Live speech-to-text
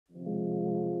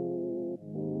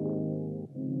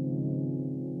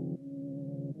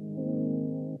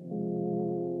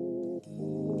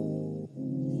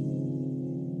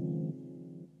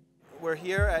We're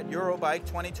here at Eurobike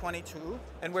 2022,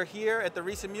 and we're here at the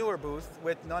Riese and Muller booth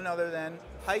with none other than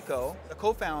Heiko, the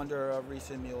co-founder of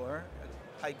Riese and Muller,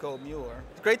 Heiko Muller.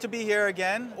 It's great to be here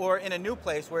again, or in a new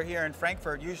place. We're here in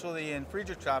Frankfurt, usually in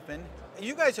Friedrichshafen.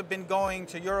 You guys have been going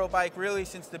to Eurobike really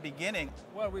since the beginning.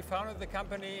 Well, we founded the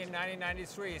company in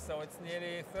 1993, so it's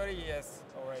nearly 30 years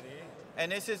already. And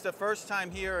this is the first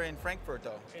time here in Frankfurt,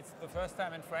 though. It's the first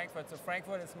time in Frankfurt. So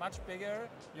Frankfurt is much bigger.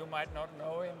 You might not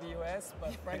know in the US,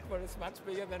 but Frankfurt is much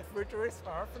bigger than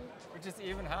Friedrichshafen, which is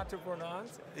even hard to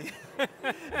pronounce.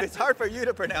 It's hard for you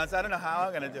to pronounce. I don't know how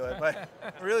I'm going to do it, but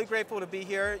I'm really grateful to be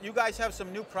here. You guys have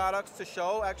some new products to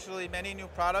show, actually many new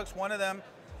products. One of them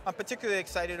I'm particularly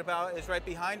excited about is right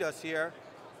behind us here.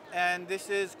 And this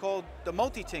is called the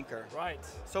Multitinker. Right.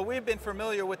 So we've been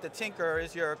familiar with the Tinker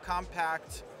as your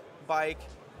compact bike,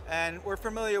 and we're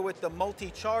familiar with the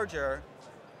Multicharger.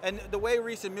 And the way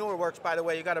Riese and Muller works, by the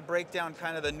way, you got to break down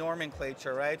kind of the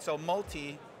nomenclature, right? So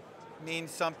multi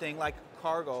means something like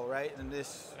cargo, right? And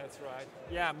this. That's right.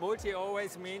 Yeah, multi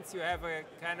always means you have a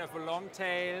kind of a long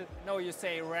tail. No, you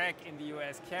say rack in the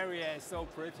US. Carrier is so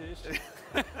British.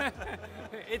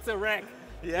 It's a rack.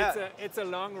 Yeah. It's a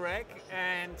long rack,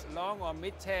 and long or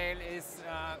mid tail is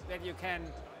that you can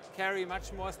carry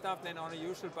much more stuff than on a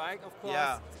usual bike, of course.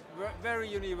 Yeah. Very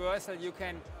universal. You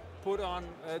can put on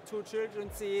a 2 children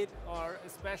seat or a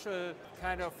special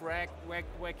kind of rack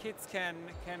where kids can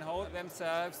hold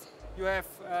themselves. You have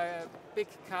big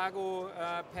cargo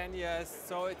panniers,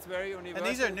 so it's very universal.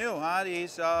 And these are new,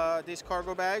 huh? These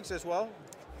cargo bags as well?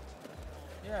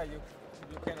 Yeah, you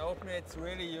can open it. It's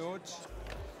really huge.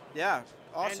 Yeah,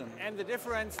 awesome. And the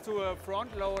difference to a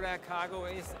front loader cargo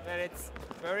is that it's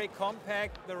very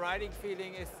compact. The riding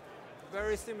feeling is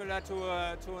very similar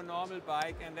to a normal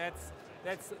bike, and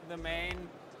that's the main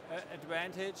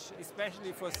advantage,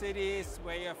 especially for cities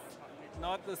where you have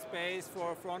not the space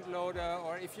for a front loader,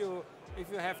 or if you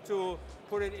have to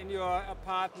put it in your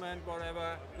apartment,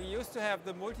 whatever. We used to have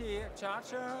the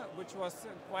Multicharger, which was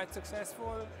quite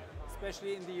successful,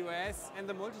 especially in the US, and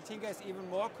the Multitinker is even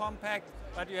more compact,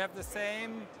 but you have the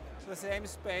same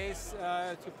space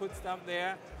to put stuff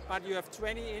there, but you have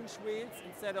 20-inch wheels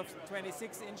instead of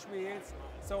 26-inch wheels,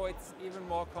 so it's even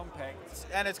more compact.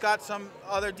 And it's got some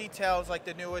other details like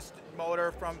the newest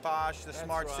motor from Bosch, the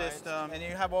smart system, and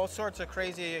you have all sorts of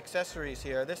crazy accessories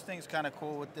here. This thing's kind of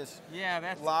cool with this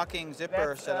locking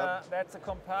zipper setup. That's a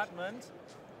compartment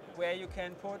where you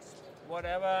can put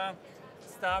whatever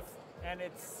stuff, and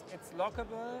it's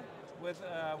lockable with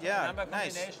number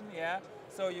combination. Nice. Yeah,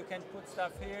 so you can put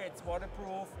stuff here. It's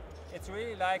waterproof. It's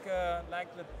really like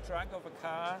the trunk of a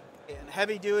car. And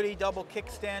heavy duty double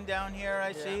kickstand down here,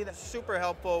 I see. That's super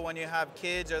helpful when you have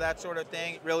kids or that sort of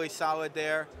thing. Really solid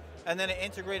there. And then an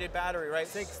integrated battery, right?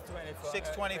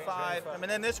 625. I mean,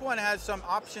 then this one has some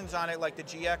options on it, like the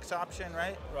GX option,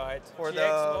 right? Right. For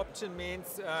GX option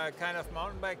means kind of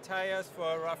mountain bike tires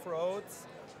for rough roads.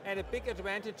 And a big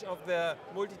advantage of the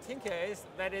Multitinker is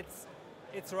that it's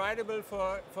rideable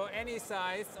for any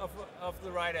size of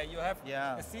the rider. You have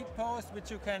a seat post which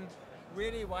you can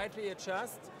really widely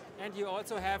adjust, and you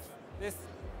also have this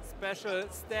special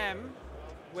stem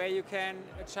where you can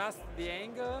adjust the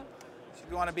angle. So if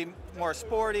you want to be more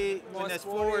sporty in this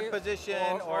forward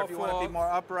position, or if you want to be more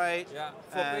upright. Yeah,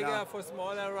 for bigger, for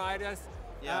smaller riders.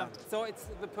 Yeah. So it's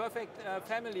the perfect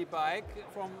family bike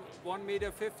from 1.50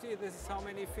 meters. This is how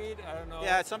many feet? I don't know.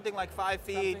 Yeah, it's something like 5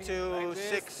 feet to like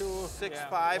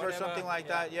 6'5" or something like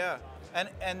that. Yeah.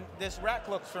 And this rack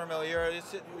looks familiar.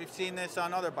 We've seen this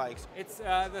on other bikes. It's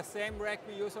the same rack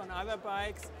we use on other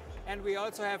bikes, and we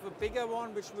also have a bigger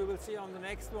one, which we will see on the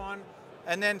next one.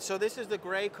 And then, so this is the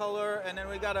gray color, and then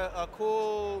we got a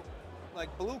cool,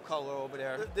 like blue color over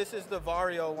there. This is the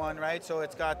Vario one, right? So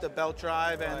it's got the belt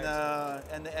drive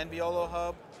and the Enviolo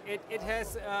hub. It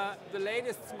has the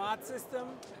latest smart system,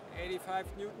 85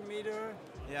 Newton meter.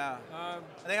 Yeah. And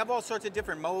they have all sorts of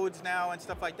different modes now and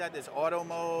stuff like that. There's auto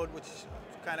mode, which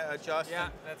kind of adjusts. Yeah,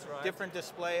 that's right. Different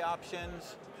display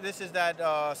options. This is that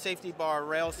safety bar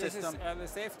rail system. This is the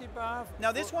safety bar.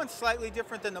 Now this one's slightly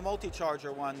different than the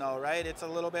Multicharger one though, right? It's a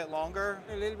little bit longer.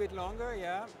 A little bit longer,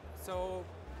 yeah. So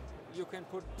you can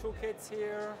put 2 kids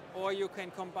here, or you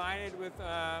can combine it with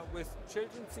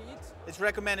children's seats. It's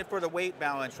recommended for the weight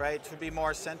balance, right? To be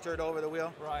more centered over the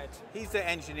wheel. Right. He's the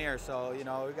engineer, so you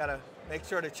know we gotta make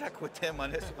sure to check with him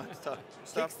on this stuff.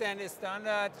 Kickstand is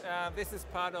standard. This is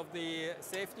part of the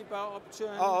safety bar option.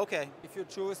 Oh, okay. If you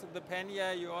choose the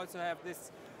pannier, you also have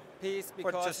this piece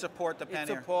because to support the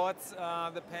pannier. It supports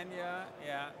the pannier.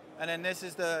 Yeah. And then this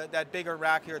is that bigger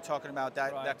rack you're talking about,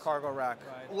 that cargo rack.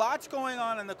 Right. Lots going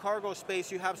on in the cargo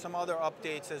space. You have some other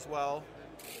updates as well.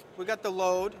 We got the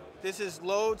load. This is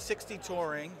load 60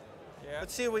 touring. Yeah.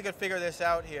 Let's see if we can figure this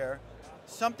out here.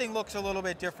 Something looks a little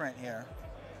bit different here.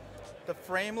 The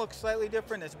frame looks slightly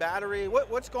different. This battery,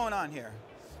 what's going on here?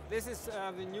 This is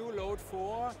the new Load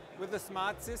 4 with a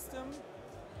smart system.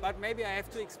 But maybe I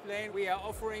have to explain, we are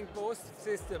offering both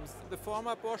systems, the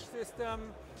former Bosch system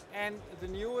and the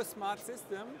newer smart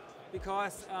system,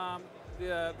 because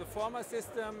the former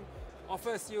system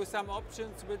offers you some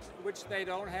options which they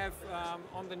don't have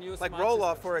on the new smart like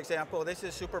roll-off, system. for example. This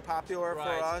is super popular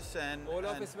for us. And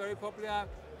roll-off is very popular,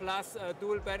 plus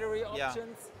dual battery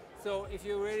options. So if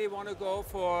you really want to go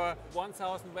for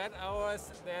 1,000 watt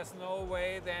hours, there's no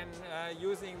way then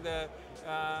using the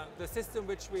system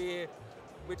which we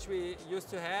used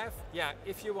to have. Yeah,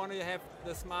 if you want to have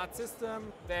the smart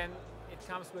system, then it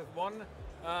comes with one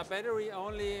battery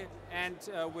only and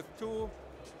with two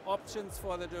options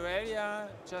for the derailleur,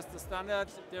 just the standard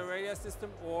derailleur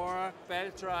system or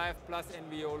belt drive plus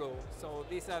NVOLO. So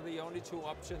these are the only two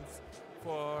options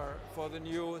for the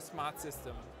new smart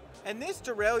system. And this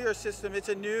derailleur system, it's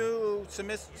a new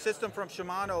system from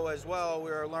Shimano as well.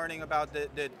 We're learning about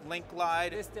the Link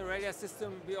Glide. This derailleur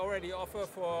system we already offer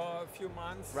for a few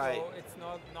months, right. So it's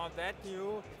not that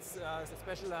new. It's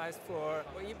specialized for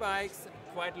e-bikes,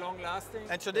 quite long lasting.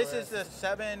 And so this is the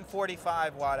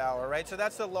 745 watt hour, right? So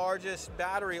that's the largest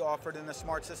battery offered in the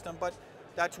smart system, but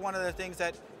that's one of the things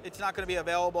that it's not going to be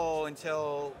available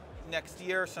until next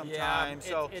year sometime. Yeah,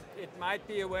 so it might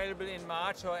be available in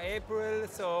March or April,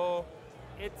 so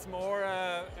it's more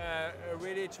a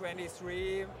really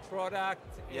 23 product.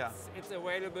 It's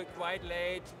available quite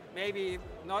late, maybe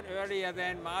not earlier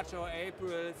than March or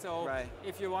April. So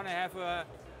if you want to have a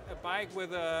bike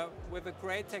with a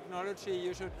great technology,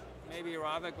 you should maybe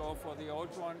rather go for the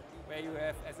old one, where you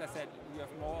have, as I said, you have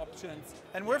more options.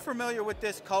 And we're familiar with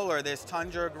this color, this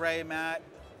Tundra Gray Matte.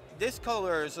 This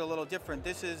color is a little different.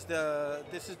 This is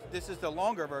the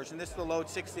longer version. This is the Load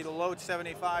 60, the Load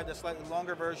 75, the slightly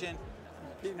longer version.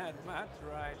 Peanut matte,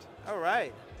 right? All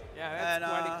right. Yeah, that's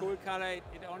quite a cool color. It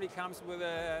only comes with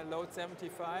a Load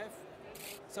 75.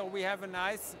 So we have a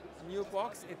nice new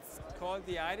box. It's called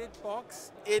the IDIT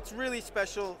box. It's really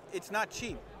special. It's not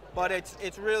cheap, but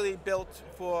it's really built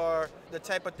for the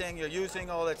type of thing you're using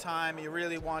all the time. You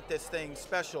really want this thing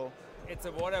special. It's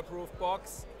a waterproof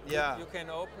box. Yeah. You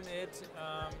can open it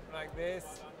like this.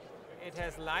 It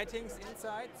has lightings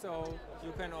inside, so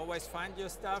you can always find your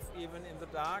stuff even in the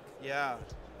dark. Yeah.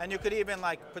 And you could even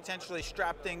like potentially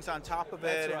strap things on top of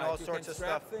it and all sorts of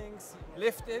stuff. You can strap things,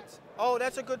 lift it. Oh,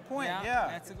 that's a good point. Yeah.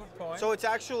 That's a good point. So it's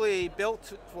actually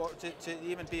built to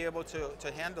even be able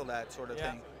to handle that sort of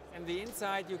thing. And the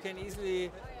inside you can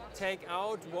easily take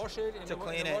out, wash it in a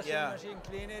washing machine,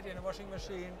 clean it in a washing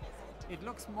machine. It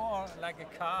looks more like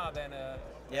a car than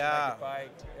like a bike.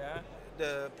 Yeah.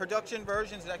 The production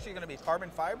version is actually going to be carbon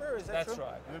fiber, is that true? That's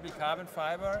right. It will be carbon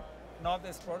fiber, not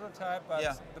this prototype, but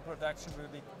the production will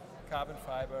be carbon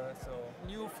fiber. So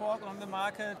new fork on the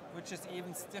market, which is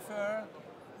even stiffer.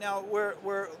 Now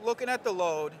we're looking at the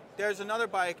Load. There's another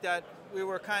bike that we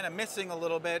were kind of missing a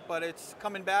little bit, but it's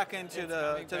coming back into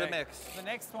the mix. The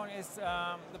next one is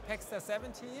the Packster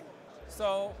 70.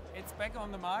 So it's back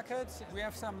on the market. We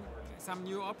have some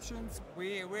new options.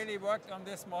 We really worked on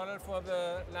this model for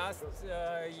the last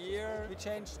year. We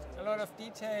changed a lot of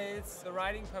details. The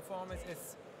riding performance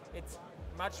it's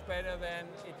much better than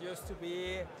it used to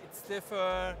be. It's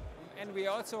stiffer, and we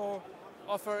also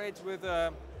offer it with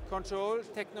a control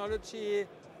technology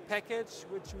package,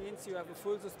 which means you have a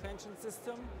full suspension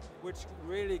system, which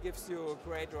really gives you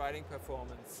great riding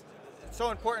performance.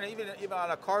 So important, even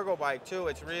on a cargo bike too.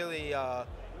 It's really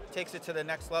takes it to the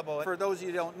next level. For those of you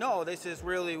who don't know, this is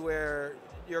really where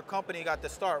your company got to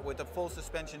start with a full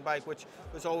suspension bike, which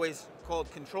was always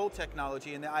called control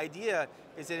technology. And the idea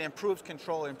is it improves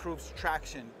control, improves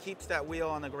traction, keeps that wheel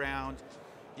on the ground.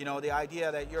 You know, the idea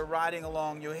that you're riding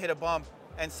along, you hit a bump,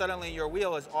 and suddenly your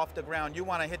wheel is off the ground. You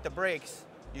want to hit the brakes,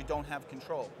 you don't have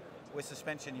control. With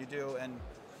suspension, you do, and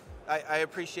I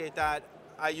appreciate that.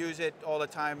 I use it all the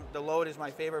time. The Load is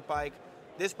my favorite bike.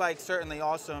 This bike's certainly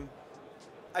awesome.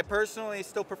 I personally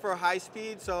still prefer high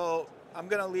speed, so I'm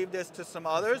gonna leave this to some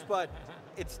others, but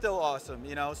it's still awesome,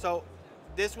 you know. So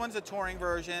this one's a touring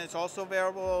version. It's also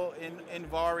available in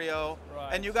Vario.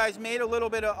 Right. And you guys made a little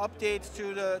bit of updates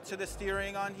to the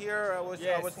steering on here. I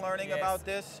was learning about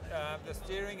this. The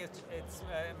steering it's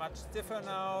much stiffer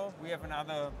now. We have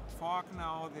another fork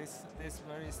now. This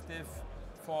very stiff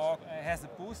fork has a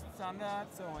boost standard,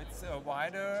 so it's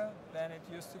wider than it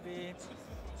used to be.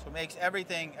 So it makes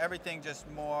everything just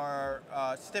more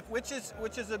stiff, which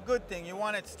is a good thing. You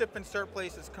want it stiff in certain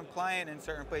places, compliant in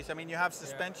certain places. I mean, you have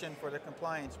suspension for the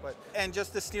compliance, and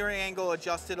just the steering angle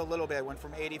adjusted a little bit, went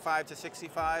from 85 to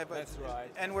 65. That's right.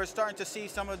 And we're starting to see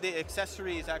some of the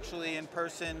accessories actually in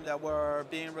person that were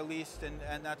being released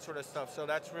and that sort of stuff. So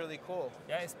that's really cool.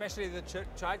 Yeah, especially the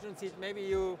children's seat.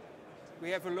 Maybe we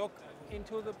have a look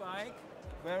into the bike.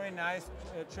 Very nice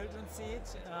children's seat.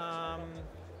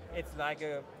 It's like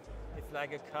a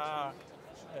car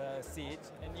seat,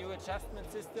 a new adjustment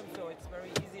system, so it's very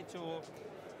easy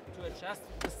to adjust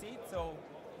the seat. So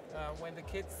when the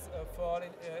kids fall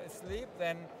asleep,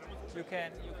 then you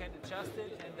can adjust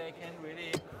it, and they can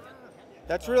really.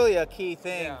 That's really a key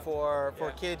thing for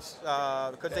Yeah. kids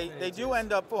because they do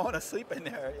end up falling asleep in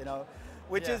there, you know.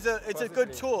 Which Yeah, is a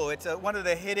good tool. It's one of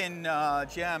the hidden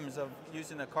gems of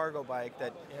using a cargo bike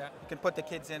that you can put the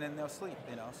kids in and they'll sleep,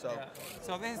 you know. So,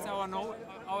 so this is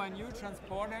our new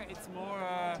transporter. It's more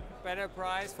better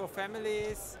price for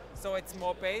families. So it's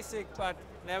more basic, but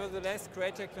nevertheless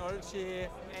great technology,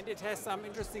 and it has some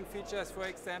interesting features. For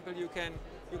example, you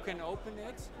can open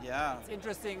it. Yeah. It's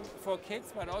interesting for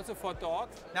kids, but also for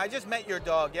dogs. Now I just met your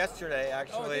dog yesterday,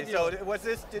 actually. Oh, did you?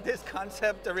 So did this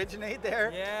concept originate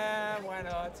there? Yeah, why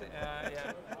not?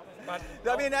 Yeah. But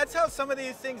I mean, that's how some of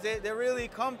these things, they really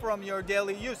come from your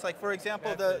daily use. Like, for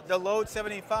example, the Load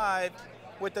 75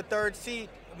 with the third seat,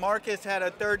 Marcus had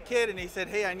a third kid and he said,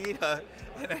 hey, I need an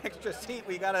extra seat.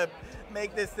 We got to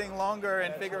make this thing longer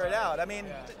and figure it out. I mean,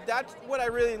 that's what I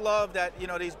really love, that, you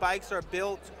know, these bikes are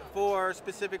built for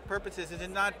specific purposes. It's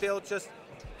not built just,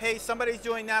 hey, somebody's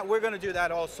doing that, we're going to do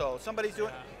that also. Somebody's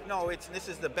doing, no, this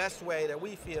is the best way that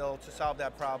we feel to solve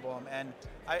that problem. And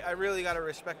I really got to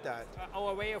respect that.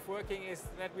 Our way of working is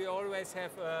that we always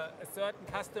have a certain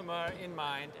customer in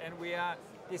mind, and we are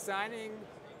designing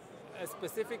a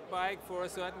specific bike for a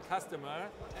certain customer,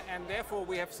 and therefore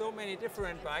we have so many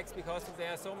different bikes because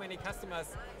there are so many customers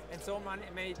and so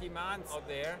many demands out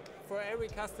there. For every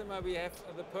customer we have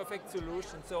the perfect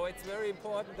solution, so it's very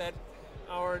important that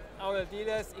our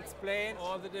dealers explain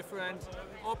all the different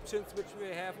options which we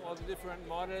have, all the different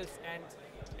models, and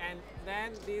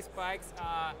then these bikes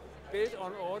are built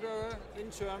on order in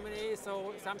Germany,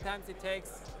 so sometimes it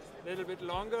takes a little bit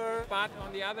longer, but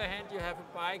on the other hand you have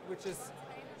a bike which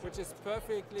is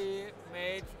perfectly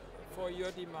made for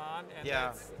your demand, and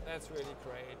that's really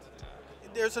great.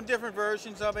 There's some different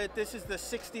versions of it. This is the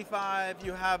 65.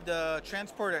 You have the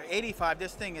Transporter 85.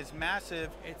 This thing is massive.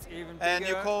 It's even bigger. And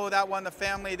you call that one the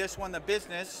family, this one the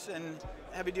business, and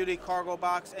heavy-duty cargo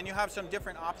box. And you have some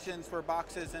different options for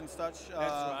boxes and such.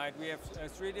 That's right. We have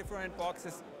 3 different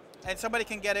boxes. And somebody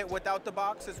can get it without the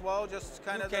box as well, just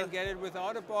kind of. You can get it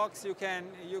without a box. You can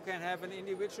have an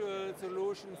individual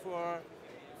solution for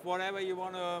whatever you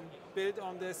want to build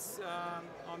on this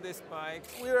bike.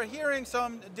 We were hearing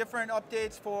some different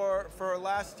updates for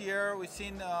last year. We've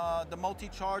seen the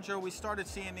Multicharger. We started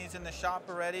seeing these in the shop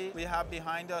already. We have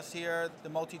behind us here the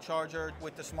Multicharger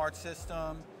with the smart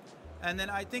system. And then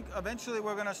I think eventually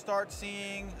we're going to start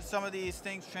seeing some of these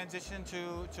things transition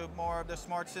to more of the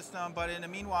smart system. But in the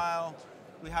meanwhile,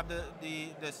 we have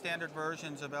the standard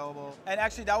versions available. And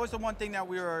actually that was the one thing that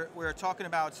we were talking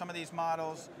about, some of these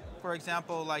models. For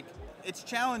example, like, it's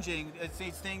challenging as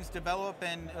these things develop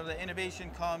and the innovation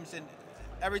comes and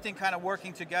everything kind of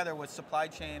working together with supply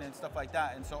chain and stuff like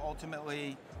that. And so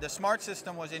ultimately the smart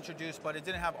system was introduced, but it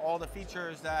didn't have all the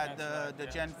features that the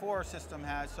Gen 4 system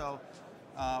has. So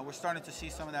we're starting to see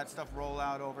some of that stuff roll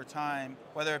out over time,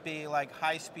 whether it be like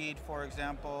high speed, for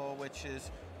example, which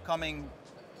is coming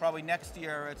probably next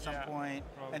year at some point,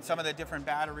 and some of the different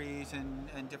batteries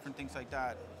and different things like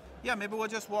that. Yeah, maybe we'll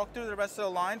just walk through the rest of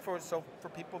the line for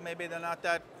people maybe they're not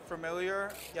that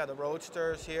familiar. Yeah, the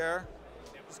Roadsters here.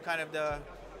 It's kind of the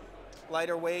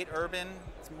lighter weight, urban.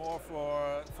 It's more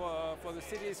for the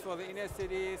cities, for the inner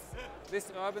cities.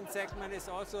 This urban segment is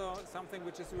also something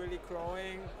which is really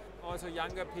growing. Also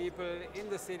younger people in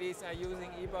the cities are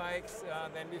using e-bikes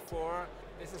than before.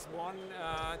 This is one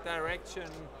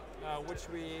direction which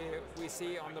we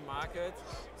see on the market.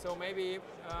 So maybe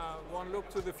one look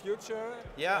to the future.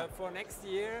 For next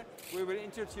year, we will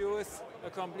introduce a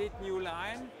complete new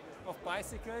line of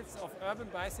bicycles, of urban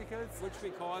bicycles, which we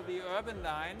call the Urban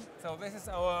line. So this is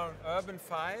our Urban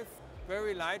 5,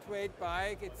 very lightweight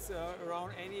bike. It's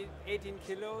around 18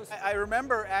 kilos. I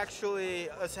remember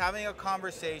actually us having a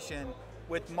conversation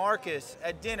with Marcus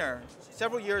at dinner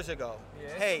several years ago.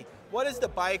 Yes. Hey, what is the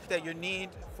bike that you need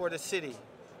for the city?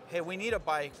 Hey, we need a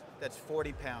bike that's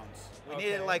 40 pounds. We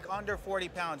need it like under 40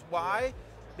 pounds. Why?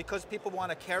 because people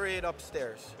want to carry it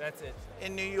upstairs. That's it.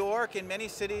 In New York, in many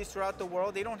cities throughout the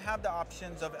world, they don't have the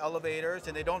options of elevators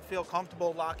and they don't feel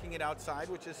comfortable locking it outside,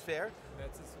 which is fair.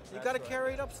 You got to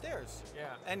carry it upstairs. Yeah.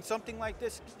 And something like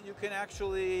this, you can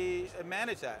actually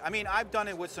manage that. I mean, I've done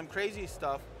it with some crazy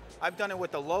stuff. I've done it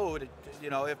with the load, you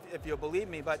know, if you'll believe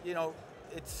me, but you know,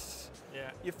 it's,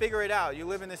 you figure it out. You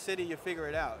live in the city, you figure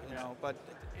it out, you know, but.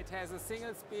 It has a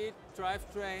single speed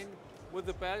drivetrain with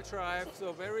a belt drive,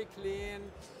 so very clean,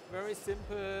 very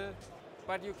simple,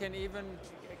 but you can even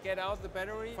get out the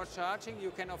battery. For charging,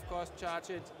 you can of course charge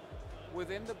it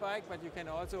within the bike, but you can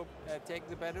also take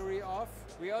the battery off.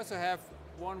 We also have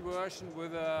one version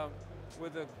with a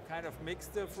kind of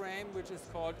Mixte frame, which is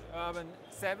called Urban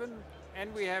 7.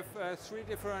 And we have 3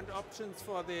 different options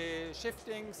for the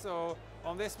shifting. So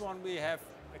on this one we have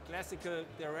a classical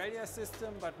derailleur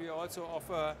system, but we also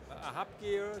offer a hub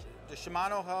gear. The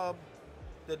Shimano hub,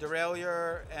 the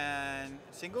derailleur, and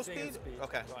single speed?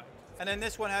 Okay. Right. And then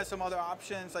this one has some other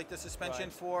options like the suspension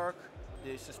fork,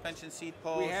 the suspension seat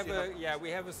post.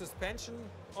 We have a suspension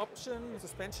option,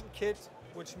 suspension kit,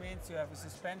 which means you have a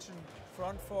suspension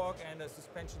front fork and a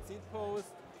suspension seat post.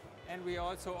 And we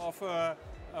also offer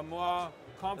a more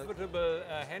comfortable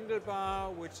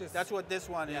handlebar, which is... That's what this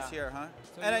one is here, huh?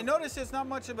 So and I noticed there's not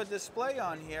much of a display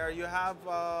on here. You have,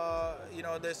 you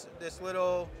know, this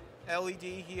little LED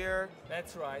here.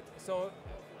 That's right. So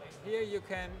here you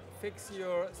can fix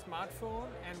your smartphone,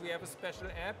 and we have a special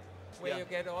app where you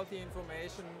get all the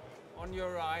information on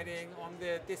your riding, on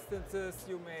the distances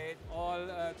you made, all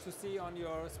to see on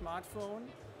your smartphone.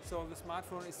 So the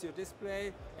smartphone is your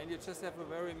display, and you just have a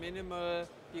very minimal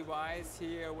device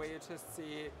here where you just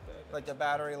see like the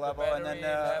battery level and then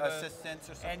the assistance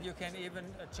or something. And you can even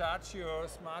charge your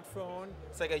smartphone.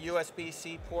 It's like a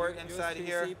USB-C port inside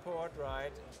here. USB-C port,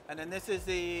 right. And then this is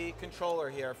the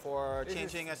controller here for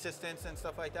changing assistance and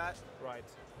stuff like that? Right.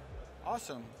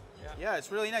 Awesome. Yeah,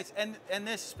 it's really nice. And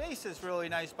this space is really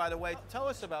nice, by the way. Tell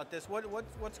us about this.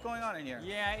 What's going on in here?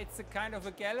 Yeah, it's a kind of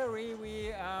a gallery.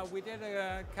 We did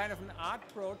a kind of an art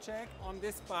project on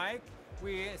this bike.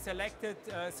 We selected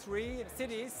 3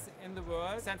 cities in the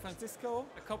world: San Francisco,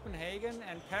 Copenhagen,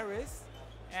 and Paris.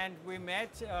 And we met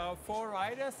 4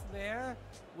 riders there,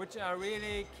 which are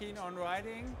really keen on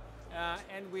riding.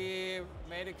 And we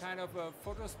made a kind of a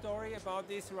photo story about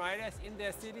these riders in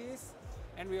their cities.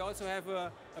 And we also have a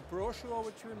brochure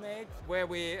which we made where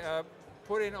we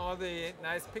put in all the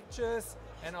nice pictures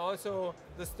and also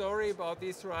the story about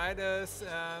these riders,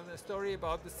 the story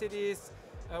about the cities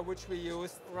which we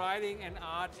use. Riding and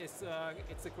art is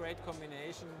it's a great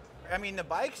combination. I mean, the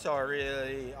bikes are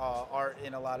really art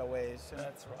in a lot of ways.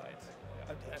 That's right.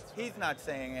 Yeah, that's He's not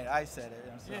saying it, I said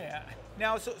it. So. Yeah.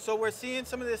 Now, so we're seeing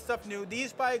some of this stuff new.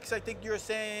 These bikes, I think you're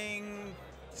saying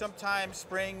sometime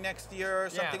spring next year or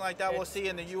something like that. We'll see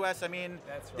in the US. I mean,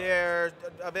 they're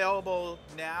available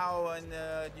now in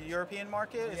the European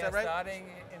market, is that right?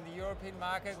 Starting in the European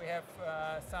market. We have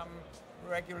some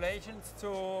regulations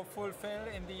to fulfill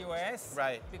in the US.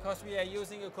 Right. Because we are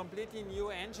using a completely new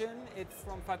engine. It's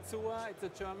from Fazua. It's a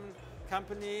German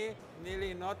company,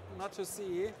 nearly not to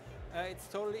see. It's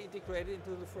totally integrated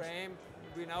into the frame.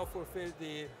 We now fulfill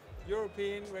the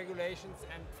European regulations,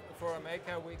 and for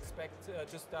America we expect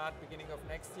to start beginning of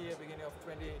next year, beginning of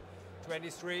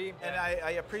 2023. And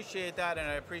I appreciate that, and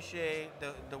I appreciate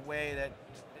the way that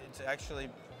it's actually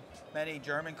many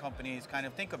German companies kind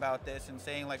of think about this and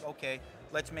saying like, okay,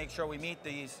 let's make sure we meet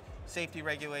these safety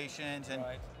regulations, and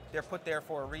they're put there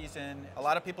for a reason. A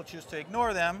lot of people choose to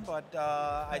ignore them, but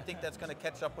I think that's going to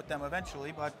catch up with them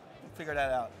eventually, but we'll figure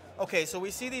that out. Okay, so we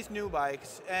see these new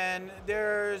bikes, and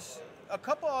there's a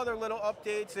couple other little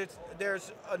updates.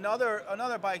 There's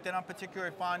another bike that I'm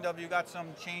particularly fond of. You got some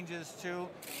changes too.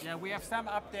 Yeah, we have some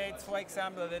updates. For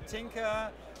example, the Tinker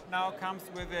now comes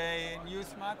with a new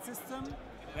smart system.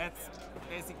 That's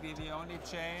basically the only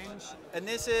change. And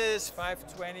this is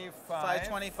 525.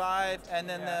 525, and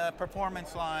then the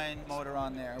performance line motor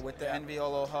on there with the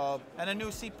Enviolo hub and a new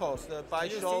seat post, the by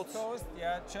Schultz. Seat post,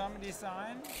 German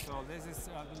design. So this is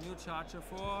the new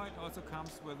Charger4. It also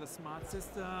comes with a smart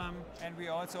system, and we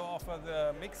also offer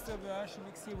the Mixte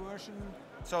version.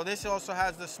 So this also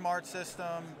has the smart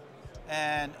system.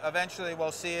 And eventually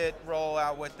we'll see it roll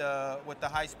out with the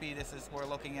high speed. This is we're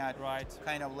looking at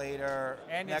kind of later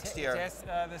next year. It has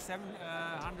the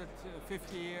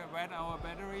 750 watt-hour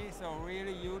battery, so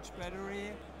really huge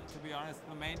battery. To be honest,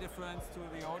 the main difference to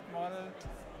the old model.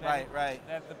 That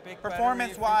the big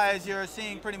performance-wise, you're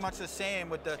seeing pretty much the same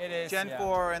with the Gen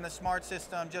 4 and the smart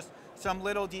system. Just some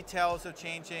little details of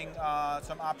changing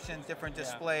some options, different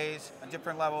displays,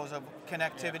 different levels of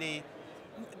connectivity.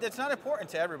 That's not important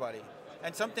to everybody.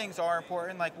 And some things are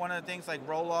important, like one of the things like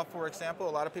roll-off, for example.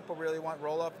 A lot of people really want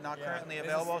roll-off, not currently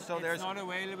available. So it's not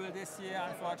available this year,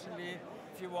 unfortunately.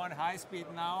 If you want high speed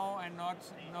now and not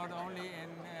only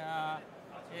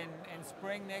in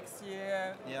spring next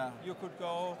year, you could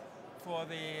go for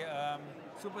the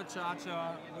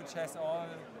SuperCharger,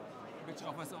 which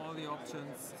offers all the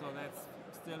options. So that's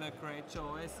still a great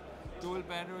choice. Dual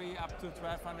battery up to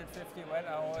 1250 watt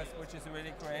hours, which is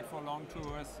really great for long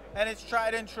tours. And it's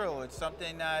tried and true. It's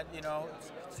something that, you know, it's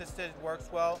consistent, works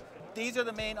well. These are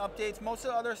the main updates. Most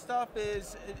of the other stuff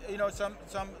is, you know, some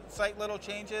slight little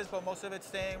changes, but most of it's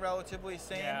staying relatively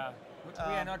same. Yeah,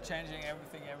 we are not changing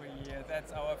everything every year.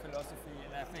 That's our philosophy,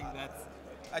 and I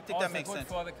think that makes sense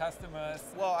for the customers.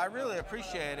 Well, I really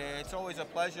appreciate it. It's always a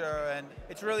pleasure, and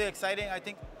it's really exciting. I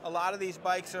think a lot of these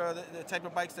bikes are the type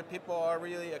of bikes that people are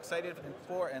really excited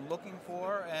for and looking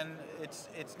for, and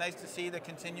it's nice to see the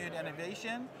continued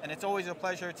innovation. And it's always a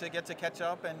pleasure to get to catch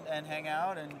up and hang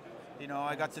out. And you know,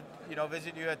 I got to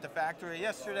visit you at the factory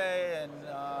yesterday, and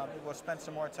we'll spend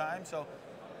some more time. So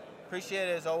appreciate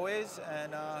it as always,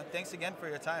 and thanks again for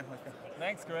your time.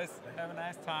 Thanks, Chris. Have a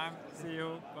nice time. See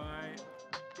you.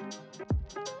 Bye.